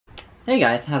Hey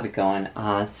guys, how's it going?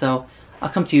 So I'll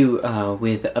come to you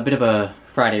with a bit of a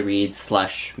Friday reads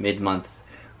slash mid-month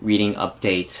reading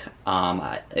update.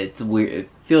 It's weird. It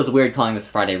feels weird calling this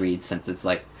Friday reads since it's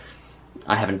like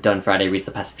I haven't done Friday reads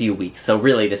the past few weeks. So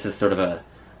really, this is sort of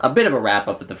a bit of a wrap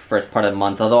up of the first part of the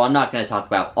month. Although I'm not going to talk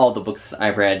about all the books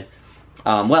I've read.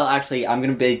 Well, actually, I'm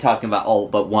going to be talking about all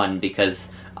but one because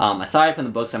aside from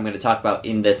the books I'm going to talk about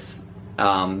in this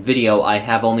video, I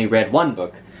have only read one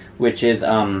book, which is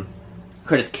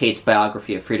Curtis Cates'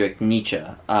 biography of Friedrich Nietzsche,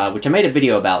 which I made a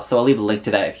video about, so I'll leave a link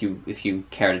to that if you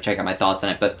care to check out my thoughts on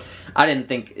it, but I didn't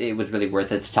think it was really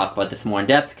worth it to talk about this more in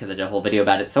depth, because I did a whole video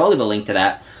about it, so I'll leave a link to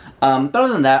that. But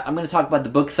other than that, I'm going to talk about the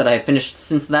books that I have finished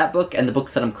since that book, and the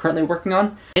books that I'm currently working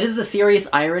on. It is a serious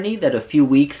irony that a few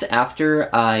weeks after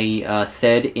I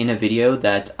said in a video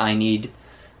that I need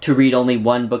to read only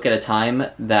one book at a time,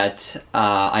 that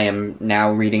I am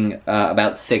now reading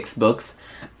about 6 books.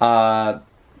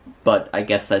 But I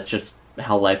guess that's just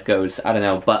how life goes. I don't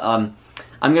know. But I'm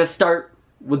going to start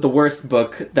with the worst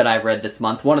book that I've read this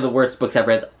month. One of the worst books I've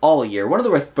read all year. One of the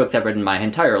worst books I've read in my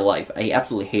entire life. I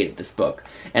absolutely hated this book.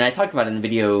 And I talked about it in a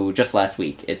video just last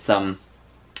week. It's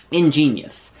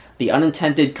Ingenious: The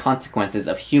Unintended Consequences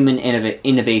of Human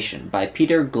Innovation by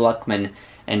Peter Gluckman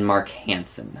and Mark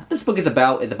Hanson. This book is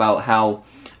about how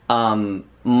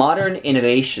modern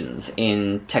innovations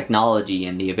in technology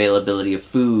and the availability of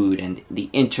food and the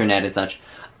internet and such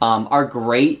are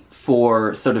great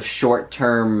for sort of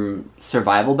short-term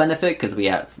survival benefit, because we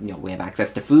have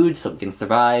access to food, so we can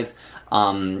survive.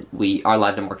 Our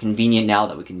lives are more convenient now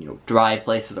that we can drive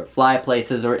places or fly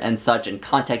places and such, and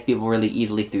contact people really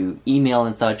easily through email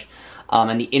and such.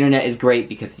 And the internet is great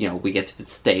because we get to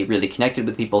stay really connected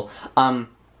with people.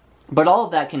 But all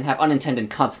of that can have unintended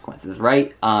consequences,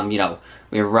 right? We have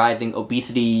rising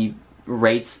obesity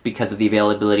rates because of the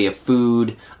availability of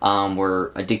food,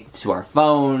 we're addicted to our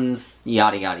phones,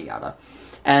 yada yada yada.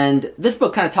 And this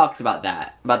book kind of talks about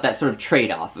that sort of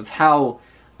trade-off of how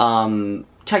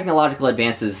technological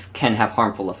advances can have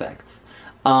harmful effects.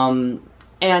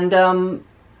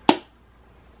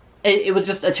 It was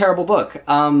just a terrible book.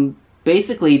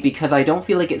 Basically because I don't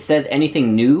feel like it says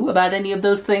anything new about any of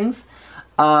those things.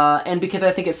 And because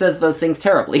I think it says those things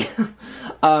terribly.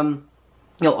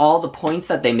 All the points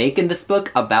that they make in this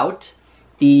book about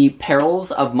the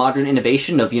perils of modern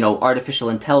innovation, of, artificial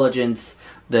intelligence,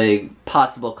 the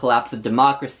possible collapse of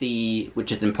democracy,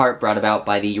 which is in part brought about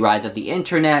by the rise of the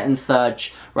internet and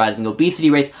such, rising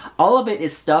obesity rates, all of it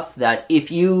is stuff that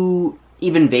if you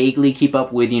even vaguely keep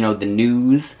up with, the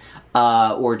news,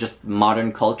 or just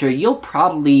modern culture, you'll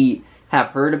probably have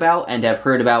heard about, and have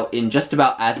heard about in just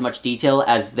about as much detail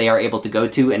as they are able to go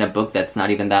to in a book that's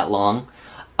not even that long.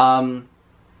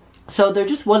 So there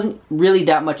just wasn't really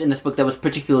that much in this book that was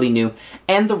particularly new,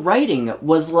 and the writing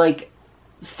was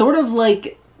sort of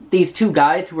like these two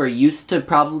guys who are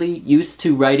probably used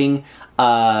to writing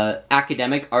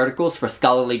academic articles for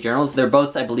scholarly journals. They're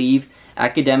both, I believe,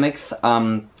 academics.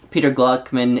 Peter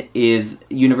Gluckman is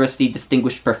University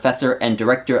Distinguished Professor and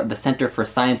Director of the Center for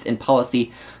Science and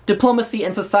Policy, Diplomacy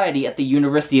and Society at the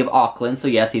University of Auckland, so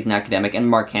yes, he's an academic, and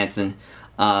Mark Hanson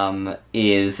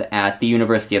is at the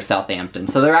University of Southampton.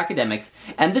 So they're academics,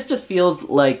 and this just feels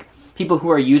like people who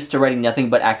are used to writing nothing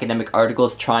but academic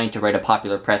articles trying to write a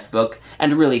popular press book,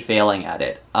 and really failing at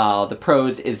it. The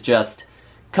prose is just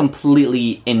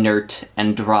completely inert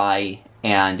and dry,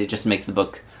 and it just makes the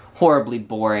book horribly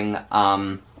boring.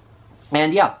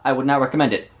 And yeah, I would not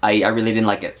recommend it. I really didn't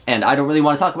like it. And I don't really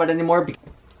want to talk about it anymore.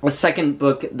 The second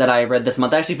book that I read this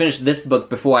month, I actually finished this book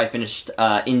before I finished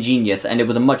Ingenious, and it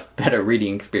was a much better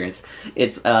reading experience.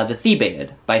 It's The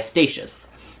Thebaid by Statius.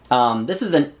 This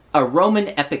is a Roman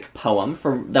epic poem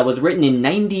that was written in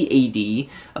 90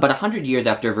 AD, about 100 years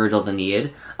after Virgil's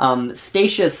Aeneid.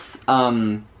 Statius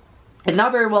is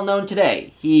not very well known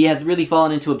today. He has really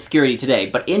fallen into obscurity today,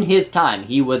 but in his time,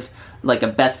 he was like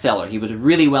a bestseller. He was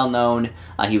really well known.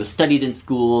 He was studied in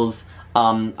schools.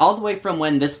 All the way from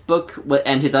when this book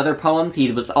and his other poems,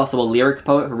 he was also a lyric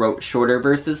poet who wrote shorter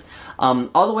verses.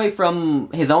 All the way from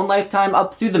his own lifetime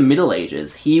up through the Middle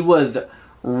Ages, he was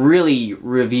really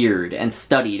revered and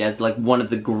studied as one of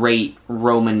the great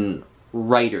Roman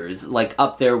writers,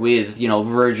 up there with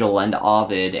Virgil and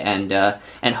Ovid and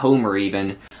Homer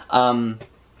even.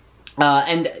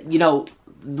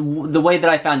 The way that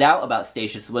I found out about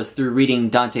Statius was through reading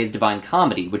Dante's Divine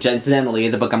Comedy, which incidentally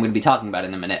is a book I'm going to be talking about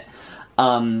in a minute.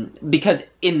 Because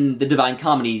in the Divine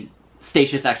Comedy,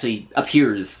 Statius actually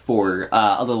appears for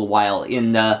a little while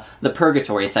in the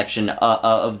Purgatory section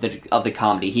of the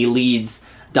comedy. He leads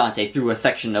Dante through a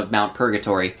section of Mount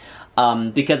Purgatory.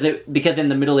 because in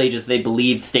the Middle Ages they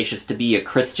believed Statius to be a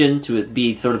Christian, to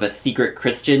be sort of a secret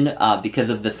Christian, because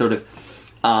of the sort of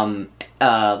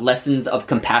lessons of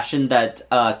compassion that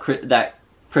that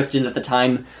Christians at the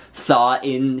time saw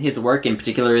in his work, in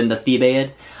particular in the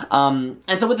Thebaid.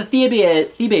 And so what the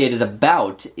Thebaid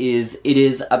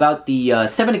is about the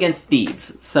 7 against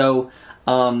Thebes. So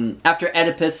after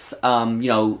Oedipus,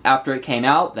 after it came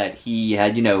out that he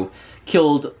had,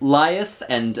 killed Laius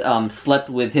and slept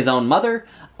with his own mother,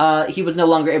 he was no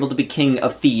longer able to be king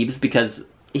of Thebes because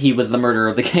he was the murderer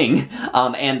of the king,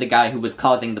 and the guy who was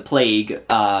causing the plague,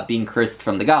 being cursed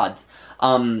from the gods.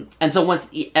 And so once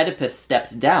Oedipus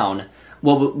stepped down,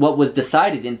 what was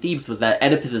decided in Thebes was that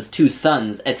Oedipus's 2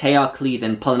 sons, Eteocles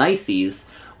and Polynices,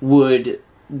 would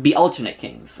be alternate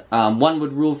kings. One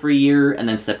would rule for a year and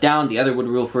then step down, the other would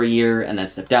rule for a year and then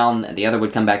step down, and the other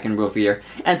would come back and rule for a year,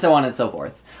 and so on and so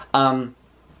forth.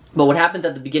 But what happens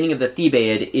at the beginning of the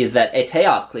Thebaid is that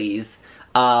Eteocles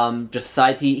just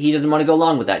decides he doesn't want to go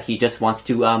along with that. He just wants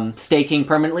to stay king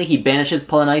permanently. He banishes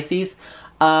Polynices,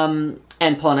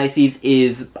 and Polynices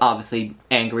is obviously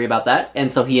angry about that,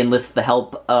 and so he enlists the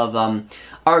help of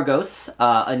Argos,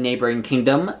 a neighboring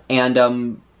kingdom,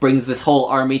 and brings this whole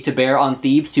army to bear on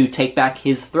Thebes to take back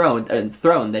his throne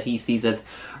that he sees as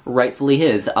rightfully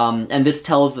his. And this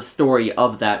tells the story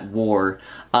of that war.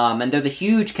 And there's a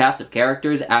huge cast of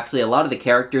characters. Actually, a lot of the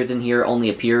characters in here only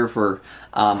appear for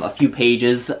a few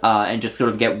pages, and just sort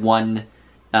of get one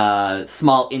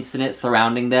small incident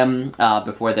surrounding them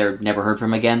before they're never heard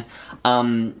from again.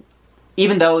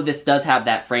 Even though this does have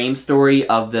that frame story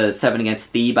of the 7 against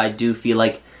Thebes, I do feel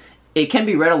like it can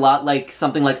be read a lot like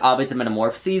something like Ovid's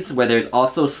Metamorphoses, where there's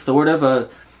also sort of a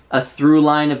through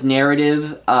line of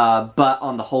narrative, but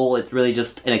on the whole it's really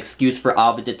just an excuse for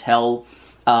Ovid to tell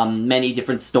many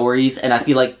different stories, and I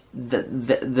feel like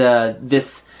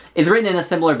this is written in a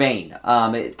similar vein.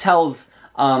 It tells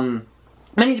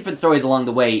many different stories along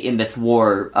the way in this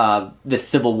war, this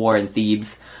civil war in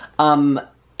Thebes,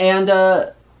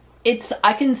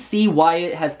 I can see why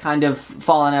it has kind of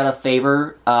fallen out of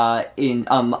favor in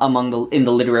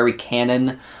the literary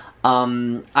canon.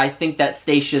 I think that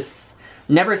Statius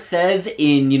never says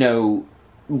in,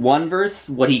 1 verse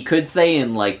what he could say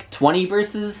in, 20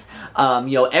 verses.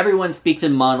 Everyone speaks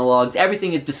in monologues.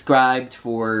 Everything is described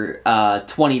for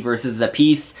 20 verses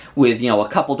apiece with, a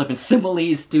couple different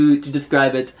similes to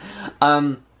describe it.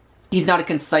 He's not a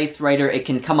concise writer. It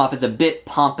can come off as a bit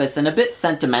pompous and a bit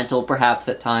sentimental, perhaps,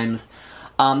 at times.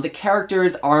 The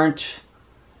characters aren't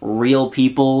real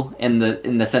people in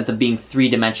the sense of being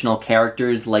 3-dimensional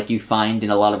characters like you find in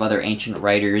a lot of other ancient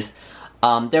writers.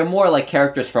 They're more like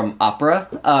characters from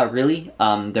opera, really.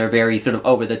 They're very sort of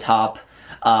over-the-top,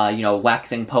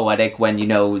 waxing poetic when you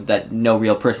know that no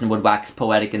real person would wax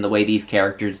poetic in the way these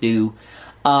characters do.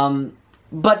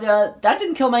 But that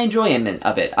didn't kill my enjoyment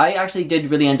of it. I actually did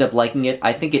really end up liking it.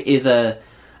 I think it is a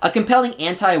compelling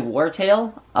anti-war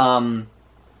tale.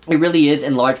 It really is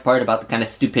in large part about the kind of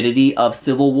stupidity of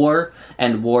civil war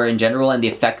and war in general and the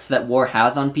effects that war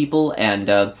has on people and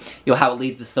how it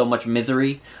leads to so much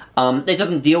misery. It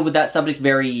doesn't deal with that subject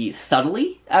very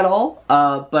subtly at all,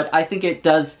 but I think it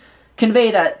does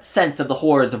convey that sense of the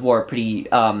horrors of war pretty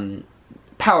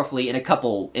powerfully in a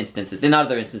couple instances. In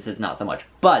other instances, not so much.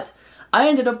 But I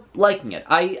ended up liking it.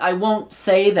 I won't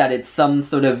say that it's some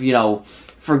sort of,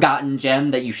 forgotten gem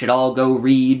that you should all go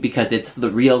read because it's the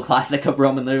real classic of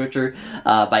Roman literature.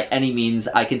 By any means,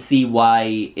 I can see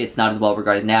why it's not as well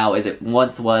regarded now as it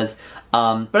once was.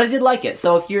 But I did like it.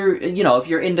 So if you're, if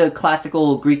you're into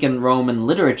classical Greek and Roman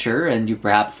literature and you've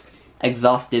perhaps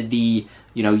exhausted the,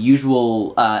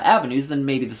 usual avenues, then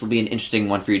maybe this will be an interesting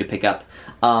one for you to pick up.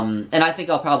 And I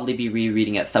think I'll probably be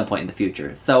rereading it at some point in the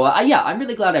future. So yeah, I'm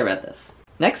really glad I read this.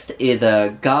 Next is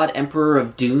God Emperor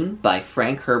of Dune by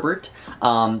Frank Herbert.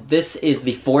 This is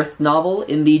the 4th novel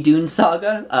in the Dune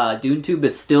saga. DuneTube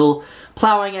is still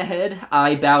plowing ahead.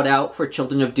 I bowed out for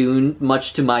Children of Dune,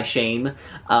 much to my shame,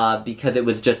 because it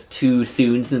was just too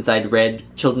soon since I'd read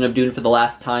Children of Dune for the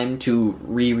last time to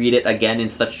reread it again in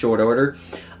such short order.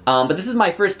 But this is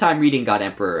my first time reading God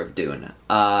Emperor of Dune,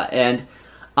 and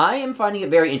I am finding it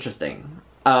very interesting.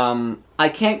 I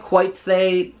can't quite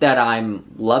say that I'm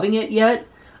loving it yet.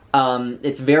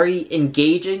 It's very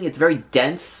engaging, it's very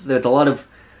dense, there's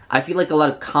I feel like a lot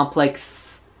of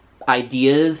complex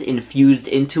ideas infused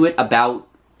into it about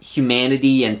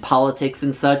humanity and politics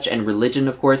and such, and religion,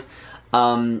 of course.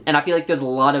 And I feel like there's a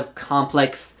lot of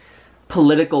complex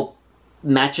political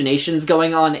machinations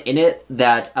going on in it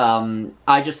that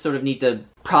I just sort of need to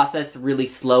process really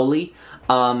slowly.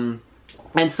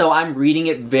 And so I'm reading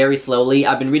it very slowly.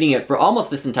 I've been reading it for almost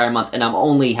this entire month, and I'm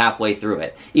only halfway through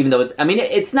it. Even though, I mean,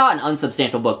 it's not an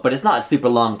unsubstantial book, but it's not a super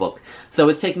long book. So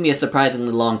it's taking me a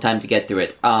surprisingly long time to get through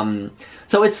it.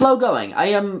 So it's slow going. I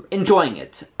am enjoying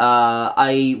it.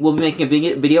 I will be making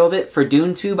a video of it for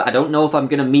DuneTube. I don't know if I'm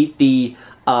going to meet the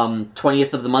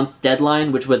 20th of the month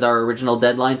deadline, which was our original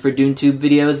deadline for DuneTube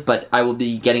videos, but I will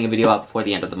be getting a video out before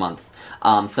the end of the month.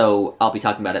 So I'll be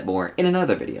talking about it more in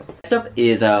another video. Next up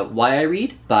is Why I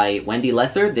Read by Wendy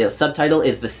Lesser. The subtitle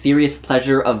is The Serious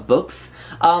Pleasure of Books.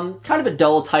 Kind of a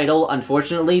dull title,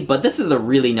 unfortunately, but this is a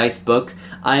really nice book.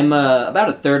 I'm about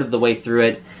a third of the way through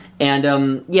it,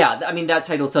 and yeah, I mean, that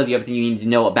title tells you everything you need to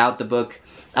know about the book.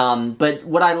 But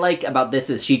what I like about this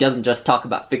is she doesn't just talk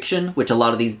about fiction, which a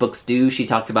lot of these books do. She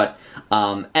talks about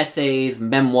essays,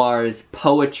 memoirs,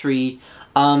 poetry,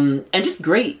 and just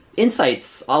great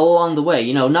insights all along the way.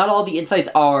 You know, not all the insights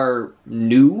are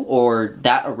new or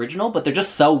that original, but they're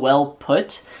just so well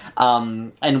put,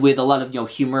 and with a lot of, you know,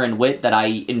 humor and wit that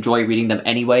I enjoy reading them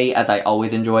anyway, as I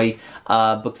always enjoy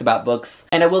books about books.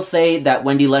 And I will say that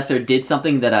Wendy Lesser did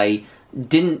something that I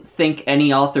didn't think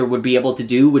any author would be able to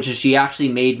do, which is she actually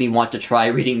made me want to try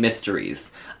reading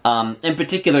mysteries. In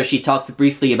particular, she talks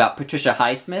briefly about Patricia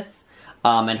Highsmith,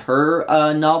 and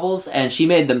her novels, and she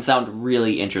made them sound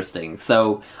really interesting.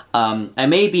 So I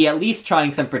may be at least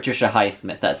trying some Patricia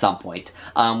Highsmith at some point,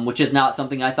 which is not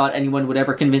something I thought anyone would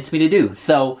ever convince me to do.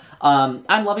 So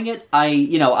I'm loving it.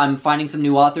 I'm finding some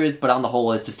new authors, but on the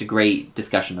whole, it's just a great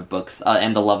discussion of books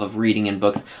and the love of reading and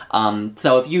books.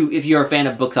 So if you're a fan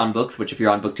of books on books, which if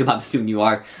you're on BookTube, I'm assuming you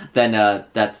are, then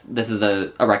this is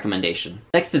a recommendation.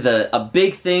 Next is a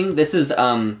big thing. This is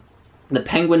the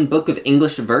Penguin Book of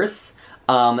English Verse.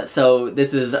 So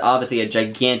this is obviously a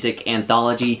gigantic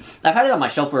anthology. I've had it on my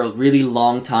shelf for a really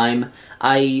long time.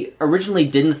 I originally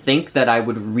didn't think that I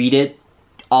would read it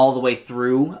all the way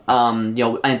through.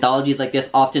 Anthologies like this,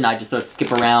 often I just sort of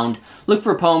skip around, look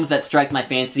for poems that strike my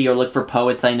fancy, or look for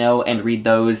poets I know and read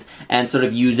those, and sort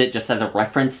of use it just as a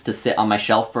reference to sit on my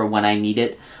shelf for when I need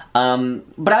it.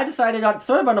 But I decided,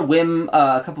 sort of on a whim,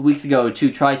 a couple weeks ago, to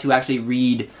try to actually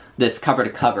read this cover to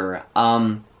cover.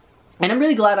 And I'm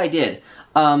really glad I did.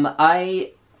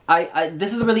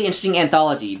 This is a really interesting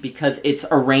anthology because it's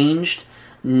arranged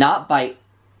not by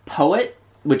poet,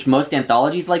 which most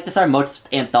anthologies like this are. Most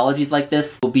anthologies like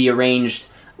this will be arranged,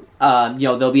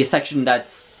 there'll be a section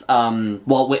that's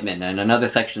Walt Whitman, and another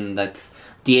section that's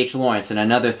D.H. Lawrence, and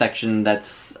another section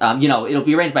that's, it'll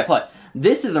be arranged by poet.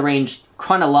 This is arranged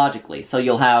chronologically, so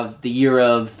you'll have the year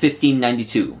of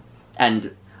 1592,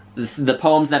 and the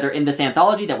poems that are in this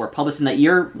anthology that were published in that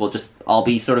year will just all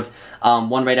be sort of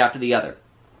one right after the other.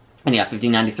 And yeah,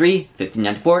 1593,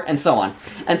 1594, and so on.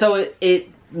 And so it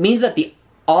means that the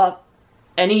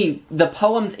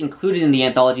poems included in the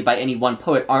anthology by any one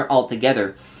poet aren't all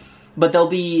together, but they'll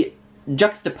be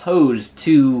juxtaposed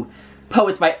to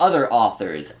poets by other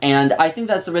authors. And I think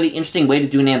that's a really interesting way to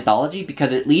do an anthology,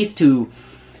 because it leads to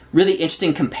really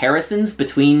interesting comparisons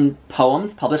between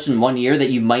poems published in one year that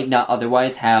you might not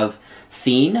otherwise have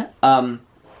seen.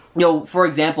 For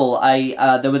example,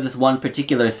 there was this one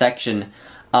particular section,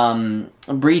 a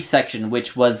brief section,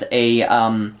 which was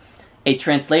a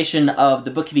translation of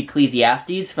the Book of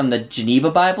Ecclesiastes from the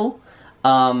Geneva Bible.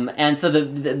 And so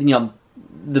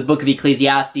the Book of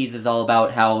Ecclesiastes is all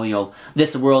about how,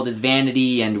 this world is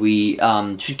vanity, and we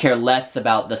should care less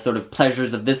about the sort of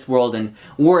pleasures of this world and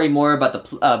worry more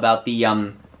about about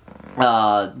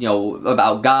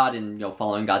God and,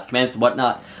 following God's commands and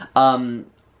whatnot.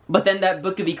 But then that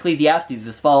Book of Ecclesiastes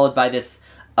is followed by this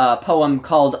poem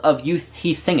called Of Youth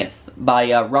He Singeth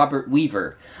by Robert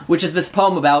Weaver, which is this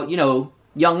poem about,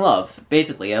 young love,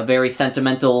 basically, a very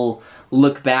sentimental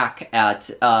look back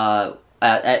at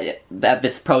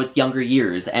this poet's younger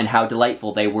years and how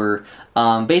delightful they were,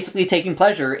 basically taking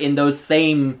pleasure in those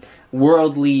same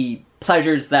worldly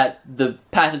pleasures that the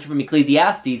passage from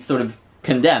Ecclesiastes sort of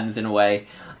condemns in a way.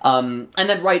 And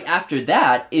then right after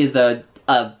that is a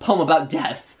poem about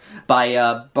death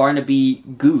by Barnaby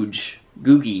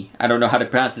Googie. I don't know how to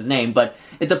pronounce his name, but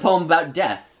it's a poem about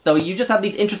death. So you just have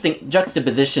these interesting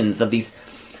juxtapositions of these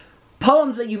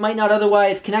poems that you might not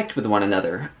otherwise connect with one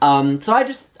another. So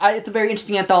it's a very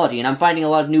interesting anthology, and I'm finding a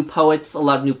lot of new poets, a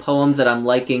lot of new poems that I'm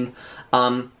liking.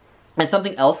 And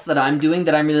something else that I'm doing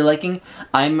that I'm really liking,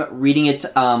 I'm reading it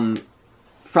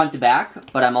front to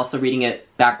back, but I'm also reading it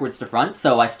backwards to front.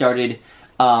 So I started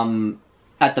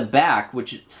at the back,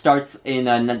 which starts in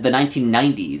the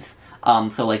 1990s.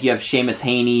 So like you have Seamus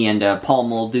Heaney and Paul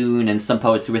Muldoon and some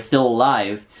poets who are still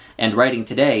alive and writing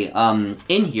today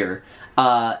in here.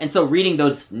 And so reading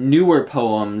those newer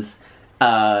poems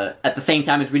at the same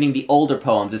time as reading the older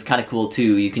poems is kind of cool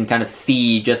too. You can kind of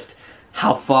see just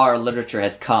how far literature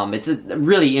has come. It's a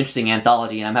really interesting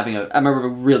anthology, and I'm having a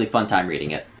really fun time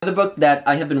reading it. Another book that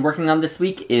I have been working on this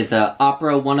week is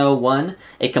Opera 101,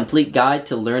 A Complete Guide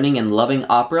to Learning and Loving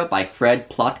Opera by Fred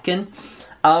Plotkin.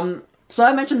 So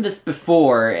I mentioned this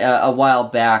before a while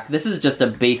back. This is just a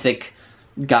basic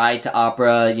guide to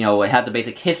opera. You know, it has a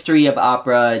basic history of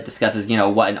opera. It discusses, you know,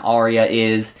 what an aria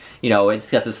is. You know, it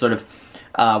discusses sort of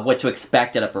what to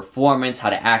expect at a performance, how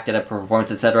to act at a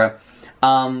performance, etc.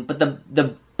 But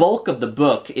the bulk of the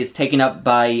book is taken up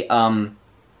by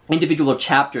individual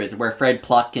chapters where Fred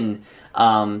Plotkin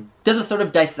does a sort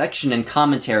of dissection and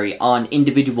commentary on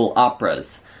individual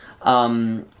operas.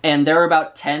 And there are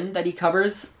about 10 that he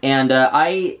covers, and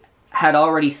I had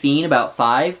already seen about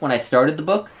 5 when I started the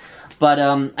book, but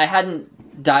I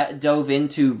hadn't dove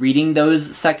into reading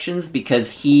those sections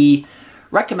because he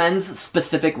recommends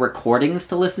specific recordings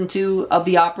to listen to of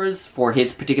the operas for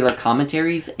his particular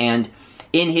commentaries, and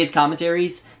in his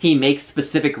commentaries, he makes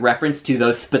specific reference to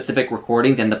those specific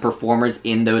recordings and the performers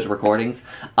in those recordings.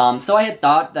 So I had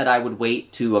thought that I would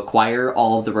wait to acquire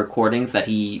all of the recordings that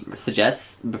he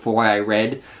suggests before I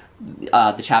read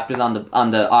the chapters on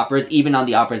the operas, even on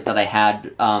the operas that I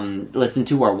had listened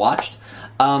to or watched.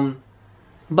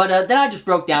 But then I just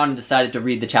broke down and decided to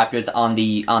read the chapters on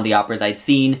the operas I'd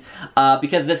seen,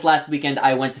 because this last weekend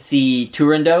I went to see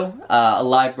Turandot, a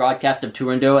live broadcast of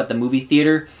Turandot at the movie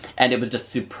theater, and it was just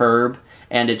superb,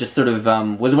 and it just sort of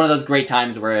was one of those great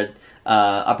times where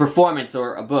a performance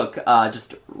or a book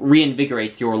just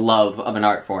reinvigorates your love of an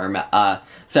art form.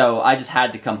 So I just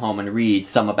had to come home and read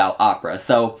some about opera.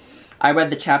 So I read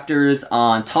the chapters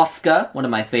on Tosca, one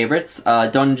of my favorites,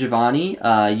 Don Giovanni,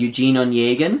 Eugene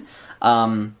Onegin,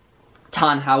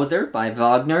 Tannhauser by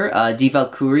Wagner, Die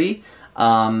Walküre,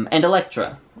 and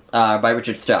Elektra by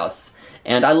Richard Strauss.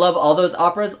 And I love all those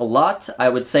operas a lot. I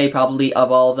would say probably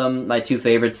of all of them, my 2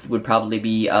 favorites would probably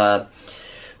be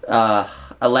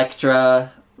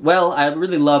Elektra. Well, I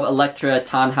really love Elektra,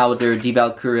 Tannhauser, Die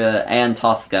Walküre, and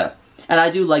Tosca. And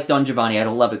I do like Don Giovanni. I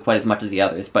don't love it quite as much as the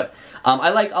others, but I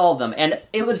like all of them, and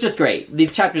it was just great.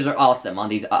 These chapters are awesome on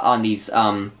these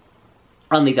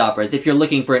operas. If you're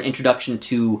looking for an introduction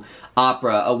to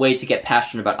opera, a way to get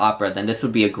passionate about opera, then this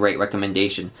would be a great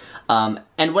recommendation.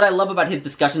 And what I love about his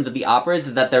discussions of the operas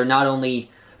is that they're not only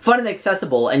fun and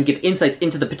accessible and give insights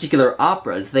into the particular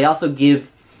operas, they also give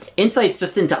insights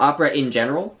just into opera in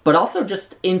general, but also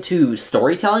just into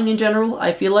storytelling in general,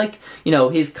 I feel like. You know,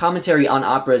 his commentary on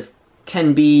operas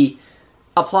can be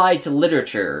applied to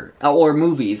literature or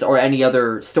movies or any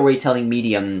other storytelling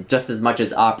medium just as much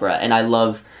as opera, and I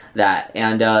love that.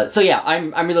 And so yeah,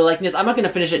 I'm really liking this. I'm not going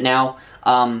to finish it now,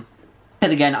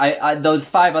 because again, I those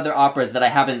 5 other operas that I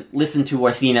haven't listened to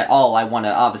or seen at all, I want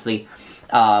to obviously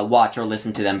watch or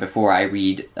listen to them before I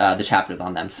read the chapters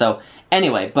on them. So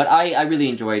anyway, but I really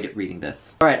enjoyed reading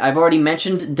this. Alright, I've already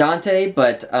mentioned Dante,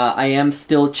 but I am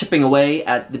still chipping away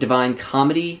at the Divine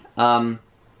Comedy.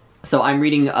 So I'm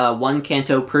reading 1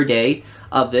 canto per day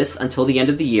of this until the end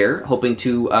of the year, hoping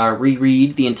to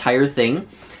reread the entire thing.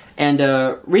 And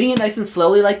reading it nice and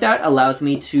slowly like that allows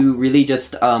me to really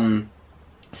just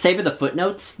savor the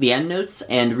footnotes, the endnotes,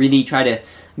 and really try to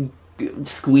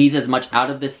squeeze as much out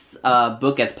of this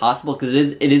book as possible, because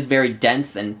it is very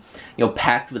dense and, you know,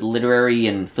 packed with literary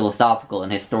and philosophical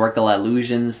and historical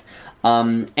allusions.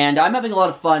 And I'm having a lot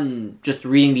of fun just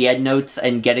reading the endnotes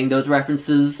and getting those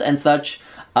references and such.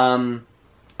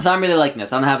 So I'm really liking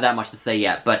this. I don't have that much to say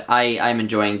yet, but I'm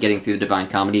enjoying getting through the Divine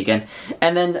Comedy again.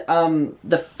 And then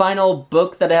the final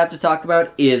book that I have to talk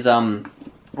about is A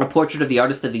Portrait of the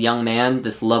Artist as a Young Man,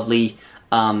 this lovely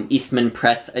Eastman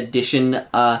Press edition.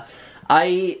 I'm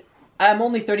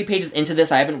only 30 pages into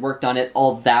this. I haven't worked on it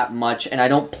all that much, and I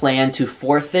don't plan to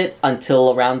force it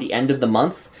until around the end of the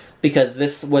month, because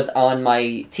this was on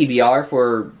my TBR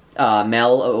for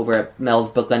Mel over at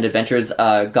Mel's Bookland Adventures,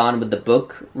 Gone with the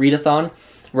Book readathon,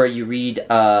 where you read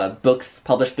books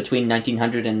published between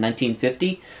 1900 and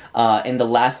 1950. In the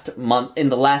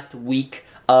last week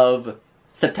of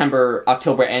September,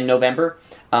 October, and November.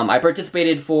 I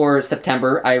participated for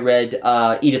September. I read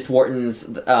Edith Wharton's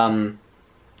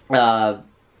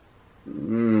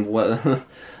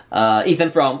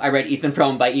Ethan Frome. I read Ethan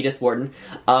Frome by Edith Wharton.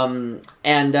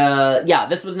 Yeah,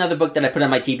 this was another book that I put on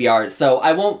my TBR, so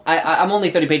I'm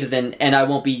only 30 pages in, and I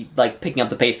won't be, like, picking up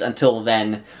the pace until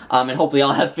then, and hopefully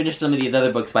I'll have finished some of these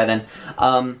other books by then.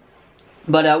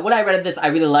 But what I read of this, I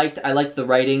really liked. I liked the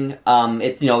writing.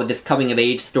 It's, you know, this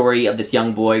coming-of-age story of this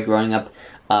young boy growing up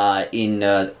in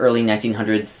early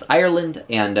 1900s Ireland,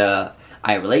 and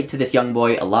I relate to this young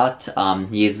boy a lot.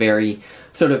 He is very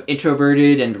sort of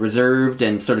introverted and reserved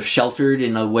and sort of sheltered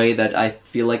in a way that I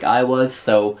feel like I was,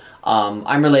 so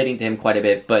I'm relating to him quite a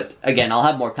bit, but again, I'll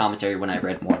have more commentary when I've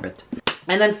read more of it.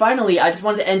 And then finally, I just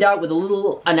wanted to end out with a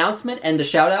little announcement and a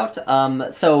shout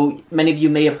out. So many of you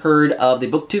may have heard of the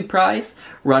BookTube Prize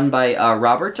run by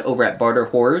Robert over at Barter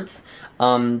Hordes. The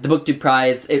BookTube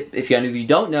Prize, if any of you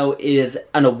don't know, is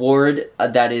an award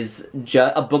that is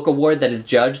a book award that is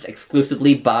judged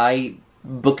exclusively by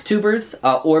booktubers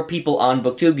or people on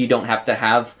BookTube. You don't have to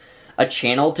have a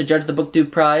channel to judge the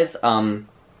BookTube Prize.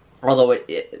 Although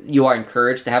you are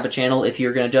encouraged to have a channel if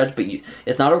you're going to judge, but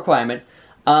it's not a requirement.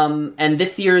 And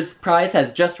this year's prize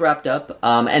has just wrapped up,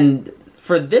 and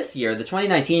for this year, the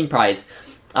 2019 prize,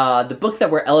 the books that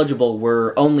were eligible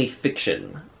were only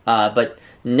fiction, but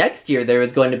next year there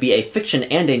is going to be a fiction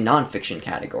and a non-fiction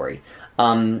category.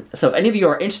 So if any of you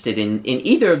are interested in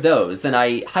either of those, then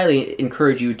I highly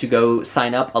encourage you to go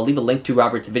sign up. I'll leave a link to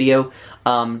Robert's video.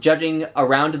 Judging a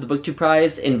round of the BookTube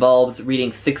Prize involves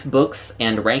reading 6 books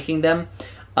and ranking them,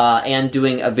 and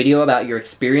doing a video about your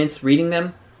experience reading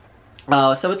them.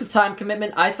 So it's a time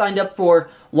commitment. I signed up for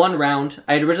 1 round.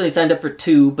 I had originally signed up for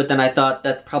 2, but then I thought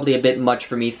that's probably a bit much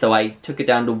for me, so I took it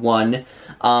down to 1.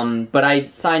 But I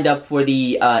signed up for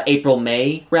the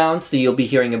April-May round, so you'll be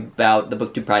hearing about the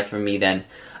BookTube Prize from me then.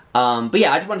 But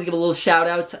yeah, I just wanted to give a little shout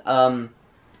out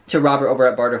to Robert over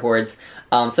at Barter Hordes.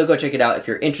 So go check it out if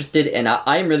you're interested, and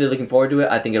I'm really looking forward to it.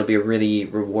 I think it'll be a really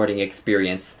rewarding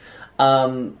experience.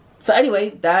 So anyway,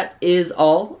 that is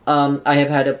all. I have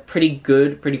had a pretty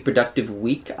good, pretty productive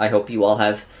week. I hope you all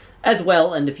have as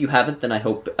well, and if you haven't, then I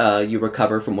hope you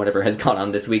recover from whatever has gone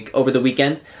on this week, over the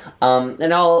weekend.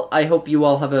 And I hope you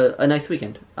all have a nice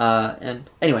weekend. And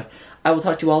anyway, I will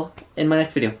talk to you all in my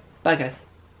next video. Bye, guys.